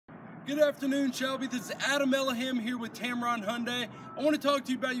Good afternoon, Shelby. This is Adam Elahim here with Tameron Hyundai. I want to talk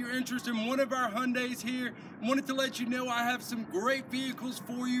to you about your interest in one of our Hyundais here. I wanted to let you know I have some great vehicles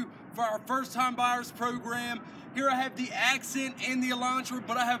for you for our first-time buyers program. Here I have the Accent and the Elantra,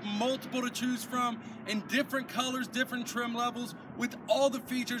 but I have multiple to choose from in different colors, different trim levels, with all the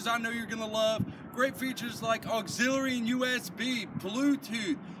features I know you're going to love. Great features like auxiliary and USB,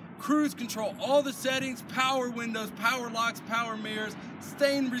 Bluetooth, cruise control, all the settings, power windows, power locks, power mirrors,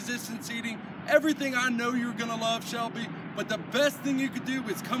 stain resistant seating, everything I know you're gonna love, Shelby. But the best thing you could do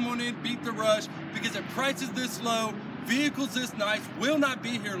is come on in, beat the rush, because at prices this low, vehicles this nice will not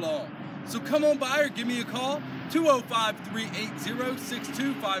be here long. So come on by or give me a call,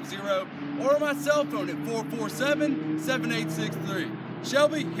 205-380-6250, or on my cell phone at 447-7863.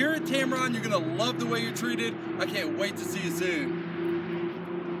 Shelby, here at Tameron, you're gonna love the way you're treated. I can't wait to see you soon.